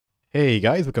Hey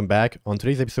guys, welcome back. On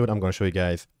today's episode, I'm going to show you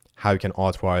guys how you can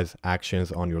authorize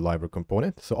actions on your Livewire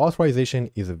component. So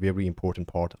authorization is a very important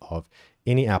part of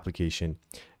any application.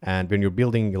 And when you're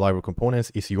building Livewire components,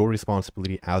 it's your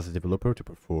responsibility as a developer to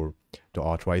perform the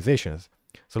authorizations.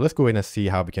 So let's go in and see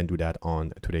how we can do that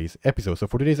on today's episode. So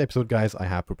for today's episode, guys, I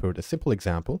have prepared a simple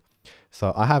example.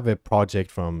 So I have a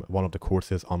project from one of the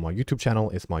courses on my YouTube channel.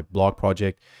 It's my blog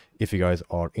project. If you guys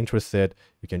are interested,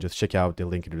 you can just check out the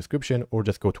link in the description or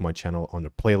just go to my channel on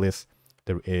the playlist.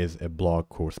 There is a blog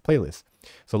course playlist.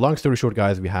 So long story short,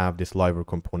 guys, we have this Livewire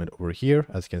component over here.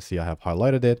 As you can see, I have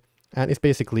highlighted it. And it's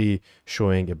basically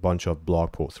showing a bunch of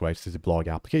blog posts, right? This is a blog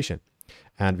application.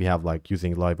 And we have like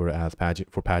using Livewire as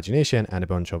for pagination and a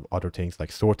bunch of other things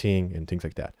like sorting and things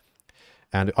like that.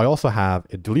 And I also have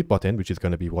a delete button, which is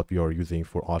going to be what we are using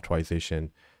for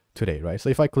authorization today, right? So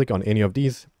if I click on any of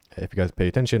these, if you guys pay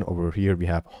attention over here, we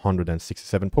have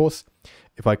 167 posts.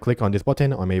 If I click on this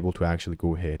button, I'm able to actually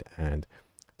go ahead and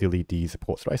delete these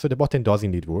posts, right? So the button does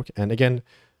indeed work. And again,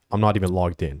 I'm not even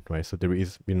logged in, right? So we're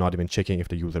not even checking if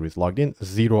the user is logged in,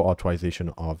 zero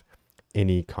authorization of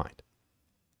any kind.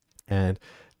 And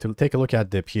to take a look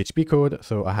at the PHP code,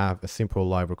 so I have a simple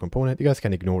Livewire component. You guys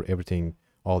can ignore everything,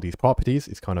 all these properties.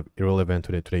 It's kind of irrelevant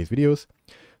to today's videos.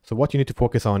 So what you need to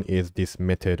focus on is this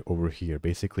method over here,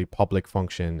 basically public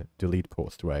function delete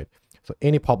post, right? So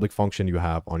any public function you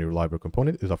have on your Livewire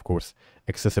component is of course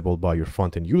accessible by your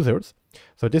front-end users.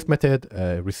 So this method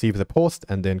receives a post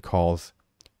and then calls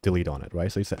delete on it,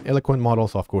 right? So it's an eloquent model.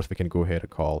 So of course we can go ahead and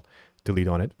call delete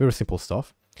on it. Very simple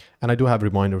stuff. And I do have a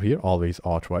reminder here, always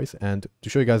authorize. And to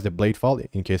show you guys the blade file,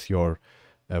 in case you're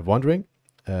wondering,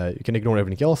 you can ignore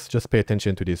everything else. Just pay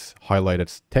attention to this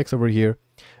highlighted text over here.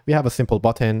 We have a simple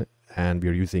button and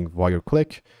we're using wire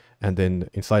click. And then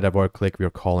inside that wire click, we're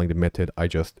calling the method I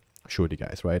just showed you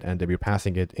guys, right? And then we're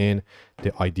passing it in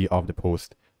the ID of the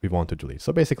post we want to delete.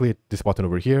 So basically this button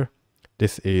over here,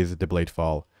 this is the blade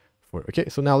file. Okay,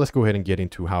 so now let's go ahead and get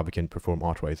into how we can perform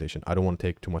authorization. I don't want to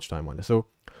take too much time on this. So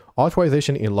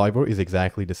authorization in Livewire is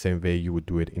exactly the same way you would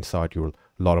do it inside your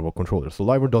Laravel controller. So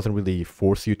Livewire doesn't really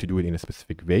force you to do it in a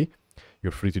specific way.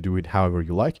 You're free to do it however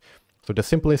you like. So the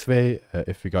simplest way,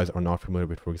 if you guys are not familiar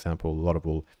with, for example,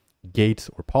 Laravel gates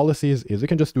or policies, is you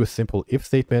can just do a simple if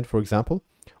statement, for example,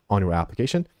 on your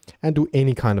application and do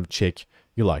any kind of check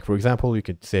you like. For example, you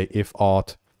could say if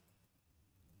auth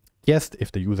guest,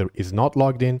 if the user is not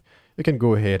logged in, you can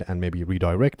go ahead and maybe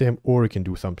redirect them, or you can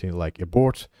do something like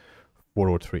abort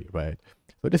 403, right?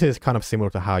 So this is kind of similar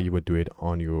to how you would do it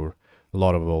on your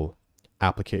Laravel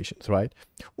applications, right?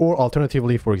 Or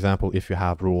alternatively, for example, if you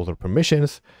have roles or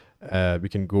permissions, we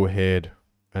can go ahead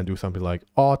and do something like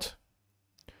auth.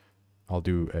 I'll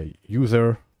do a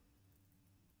user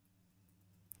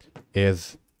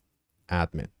is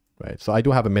admin, right? So I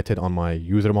do have a method on my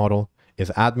user model is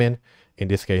admin. In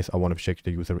this case, I want to check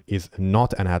the user is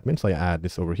not an admin. So I add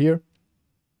this over here.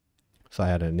 So I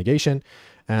add a negation.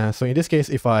 So in this case,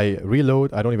 if I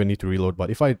reload, I don't even need to reload,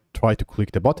 but if I try to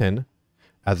click the button,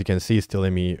 as you can see, it's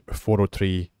telling me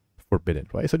 403 forbidden,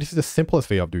 right? So this is the simplest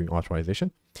way of doing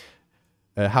authorization.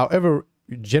 However,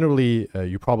 generally,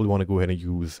 you probably want to go ahead and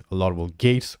use a Laravel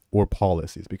gates or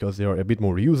policies because they are a bit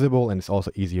more reusable and it's also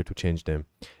easier to change them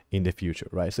in the future,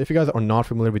 right? So if you guys are not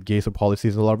familiar with gates or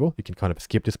policies in Laravel, you can kind of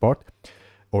skip this part.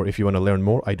 Or if you want to learn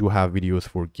more, I do have videos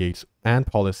for gates and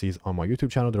policies on my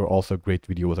YouTube channel. There are also great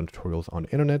videos and tutorials on the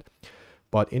internet.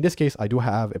 But in this case, I do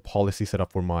have a policy set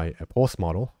up for my post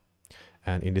model.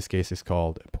 And in this case, it's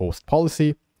called post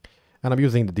policy. And I'm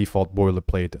using the default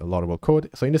boilerplate Laravel code.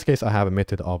 So in this case, I have a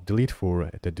method of delete for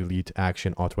the delete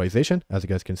action authorization, as you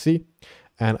guys can see.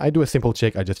 And I do a simple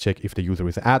check. I just check if the user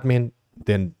is admin,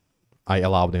 then I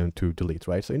allow them to delete,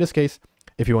 right? So in this case,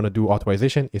 if you want to do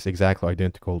authorization, it's exactly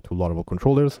identical to Laravel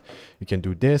controllers. You can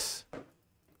do this,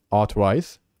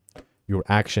 authorize your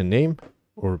action name,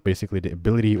 or basically the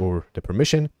ability or the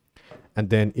permission. And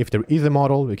then if there is a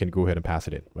model, we can go ahead and pass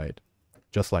it in, right?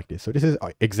 Just like this. So this is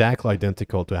exactly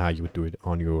identical to how you would do it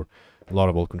on your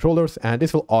Laravel controllers. And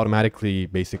this will automatically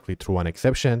basically throw an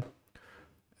exception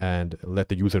and let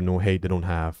the user know, hey, they don't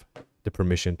have the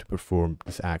permission to perform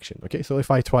this action. Okay, so if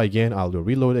I try again, I'll do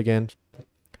reload again.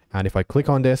 And if I click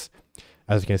on this,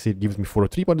 as you can see, it gives me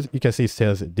 403, but you can see it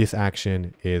says this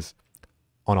action is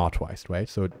unauthorized, right?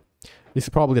 So this is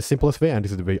probably the simplest way, and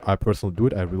this is the way I personally do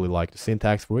it. I really like the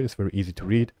syntax for it. It's very easy to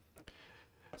read.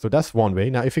 So that's one way.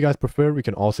 Now, if you guys prefer, we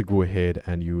can also go ahead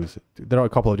and use, there are a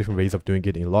couple of different ways of doing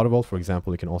it in Laravel. For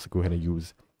example, you can also go ahead and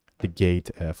use the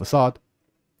gate facade.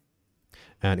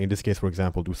 And in this case, for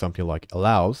example, do something like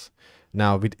allows.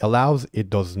 Now with allows, it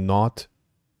does not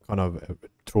kind of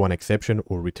throw an exception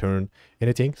or return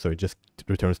anything. So it just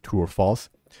returns true or false.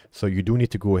 So you do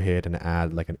need to go ahead and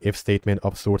add like an if statement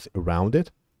of sorts around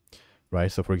it,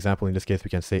 right? So for example, in this case, we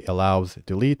can say allows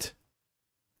delete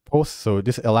post. So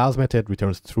this allows method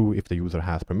returns true if the user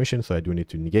has permission. So I do need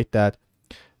to negate that.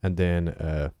 And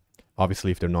then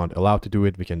obviously if they're not allowed to do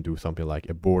it, we can do something like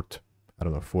abort, I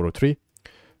don't know, 403.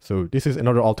 So this is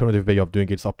another alternative way of doing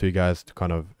it. It's up to you guys to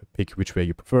kind of pick which way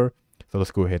you prefer. So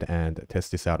let's go ahead and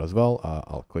test this out as well.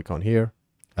 I'll click on here.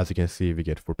 As you can see, we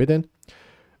get forbidden.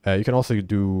 You can also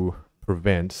do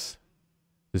prevents.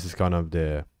 This is kind of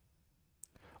the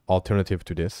alternative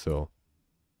to this. So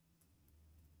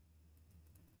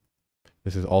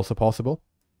this is also possible.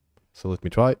 So let me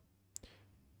try.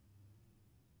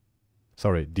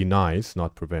 Sorry, denies,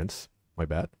 not prevents. My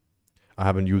bad. I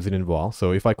haven't used it in a while.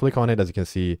 So if I click on it, as you can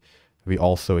see, we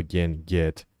also again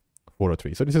get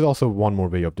 403. So this is also one more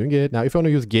way of doing it. Now, if you want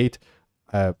to use gate,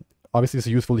 obviously it's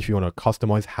useful if you want to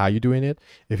customize how you're doing it.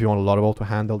 If you want Laravel to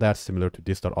handle that, similar to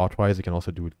this.authorize, you can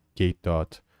also do gate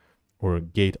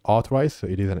authorize. So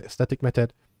it is an static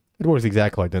method. It works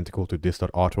exactly identical to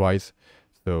this.authorize.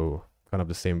 So kind of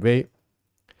the same way.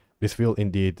 This will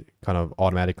indeed kind of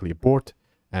automatically abort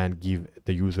and give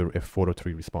the user a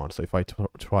 403 response. So if I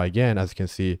try again, as you can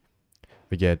see,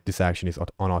 we get this action is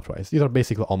unauthorized. These are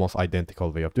basically almost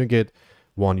identical way of doing it.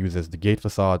 One uses the gate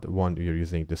facade, one you're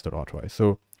using this.authorize.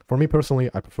 So for me personally,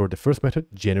 I prefer the first method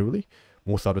generally,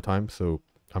 most of the time. So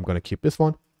I'm going to keep this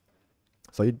one.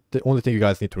 So the only thing you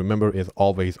guys need to remember is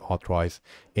always authorize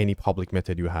any public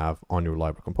method you have on your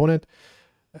library component.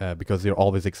 Because they're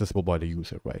always accessible by the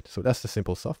user, right? So that's the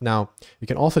simple stuff. Now, you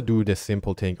can also do this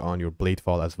simple thing on your blade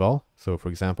file as well. So for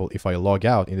example, if I log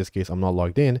out, in this case, I'm not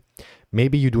logged in,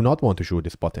 maybe you do not want to show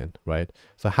this button, right?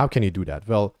 So how can you do that?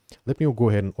 Well, let me go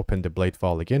ahead and open the blade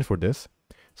file again for this.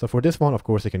 So for this one, of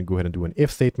course, you can go ahead and do an if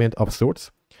statement of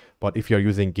sorts. But if you're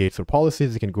using gates or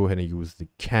policies, you can go ahead and use the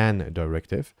can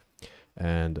directive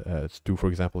and do, for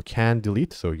example, can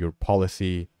delete. So your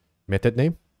policy method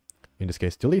name, in this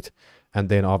case, delete. And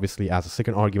then obviously as a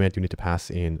second argument, you need to pass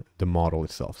in the model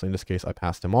itself. So in this case, I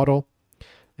pass the model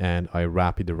and I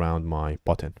wrap it around my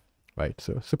button, right?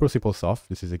 So super simple stuff.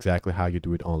 This is exactly how you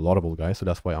do it on Laravel, guys. So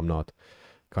that's why I'm not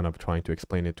kind of trying to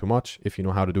explain it too much. If you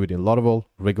know how to do it in Laravel,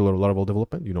 regular Laravel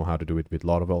development, you know how to do it with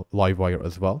Laravel Livewire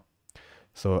as well.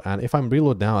 So, and if I'm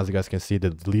reload now, as you guys can see, the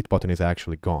delete button is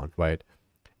actually gone, right?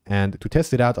 And to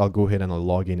test it out, I'll go ahead and I'll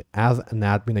log in as an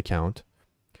admin account.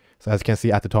 So as you can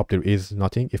see at the top, there is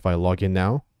nothing. If I log in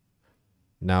now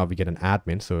we get an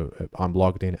admin. So I'm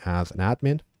logged in as an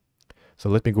admin. So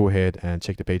let me go ahead and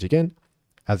check the page again.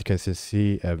 As you can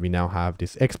see, we now have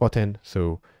this X button.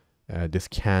 So this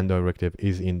can directive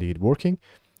is indeed working.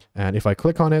 And if I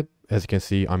click on it, as you can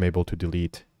see, I'm able to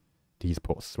delete these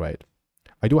posts, right?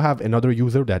 I do have another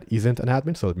user that isn't an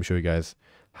admin. So let me show you guys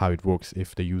how it works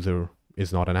if the user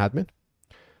is not an admin.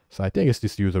 So I think it's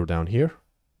this user down here.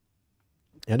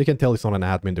 And you can tell it's not an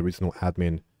admin. There is no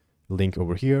admin link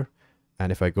over here.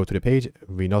 And if I go to the page,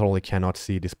 we not only cannot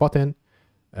see this button,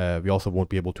 we also won't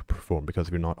be able to perform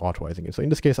because we're not authorizing it. So in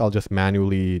this case, I'll just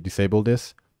manually disable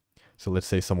this. So let's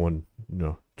say someone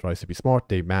tries to be smart.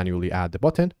 They manually add the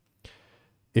button.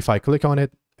 If I click on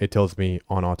it, it tells me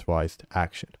unauthorized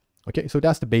action. Okay, so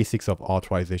that's the basics of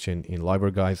authorization in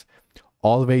Livewire, guys.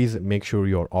 Always make sure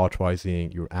you're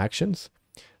authorizing your actions,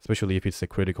 especially if it's a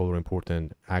critical or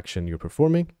important action you're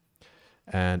performing.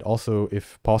 And also,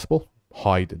 if possible,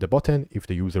 hide the button. If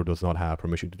the user does not have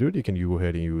permission to do it, you can go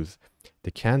ahead and use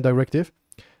the can directive.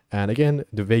 And again,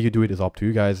 the way you do it is up to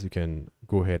you guys. You can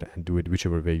go ahead and do it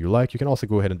whichever way you like. You can also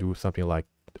go ahead and do something like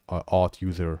auth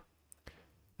user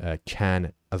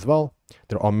can as well.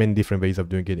 There are many different ways of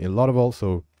doing it in Laravel.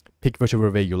 So pick whichever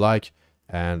way you like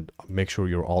and make sure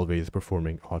you're always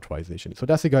performing authorization. So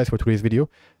that's it, guys, for today's video.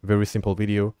 Very simple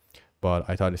video, but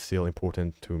I thought it's still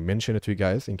important to mention it to you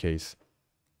guys in case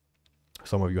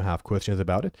some of you have questions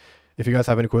about it. If you guys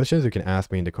have any questions, you can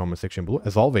ask me in the comment section below.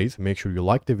 As always, make sure you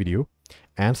like the video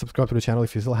and subscribe to the channel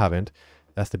if you still haven't.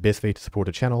 That's the best way to support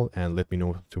the channel and let me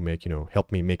know to make,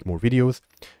 help me make more videos.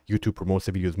 YouTube promotes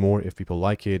the videos more if people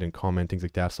like it and comment, things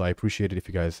like that. So I appreciate it if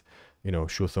you guys,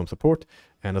 show some support.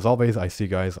 And as always, I see you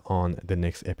guys on the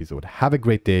next episode. Have a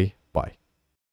great day. Bye.